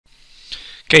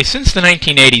Okay, since the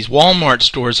 1980s, Walmart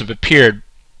stores have appeared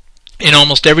in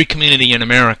almost every community in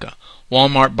America.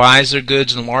 Walmart buys their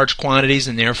goods in large quantities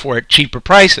and therefore at cheaper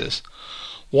prices.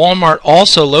 Walmart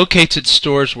also locates its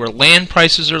stores where land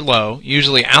prices are low,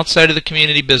 usually outside of the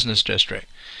community business district.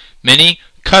 Many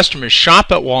customers shop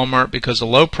at Walmart because of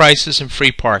low prices and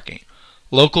free parking.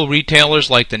 Local retailers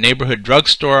like the neighborhood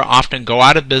drugstore often go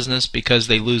out of business because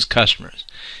they lose customers.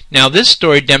 Now this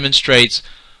story demonstrates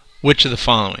which of the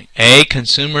following? A.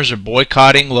 Consumers are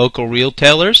boycotting local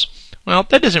retailers. Well,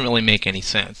 that doesn't really make any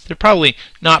sense. They're probably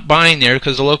not buying there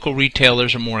because the local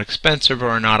retailers are more expensive or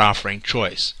are not offering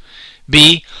choice.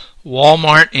 B.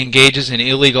 Walmart engages in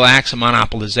illegal acts of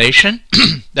monopolization.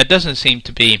 That doesn't seem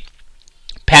to be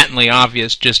patently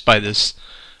obvious just by this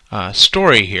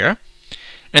story here.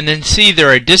 And then C.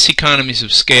 There are diseconomies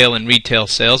of scale in retail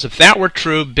sales. If that were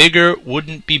true, bigger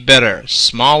wouldn't be better.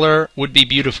 Smaller would be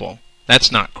beautiful.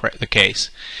 That's not the case.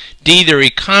 D. There are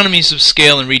economies of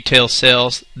scale in retail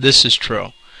sales. This is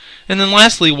true. And then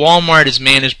lastly, Walmart is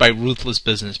managed by ruthless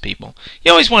business people.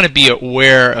 You always want to be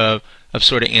aware of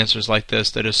sort of answers like this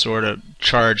that are sort of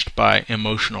charged by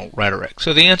emotional rhetoric.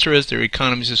 So the answer is there are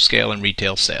economies of scale in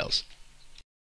retail sales.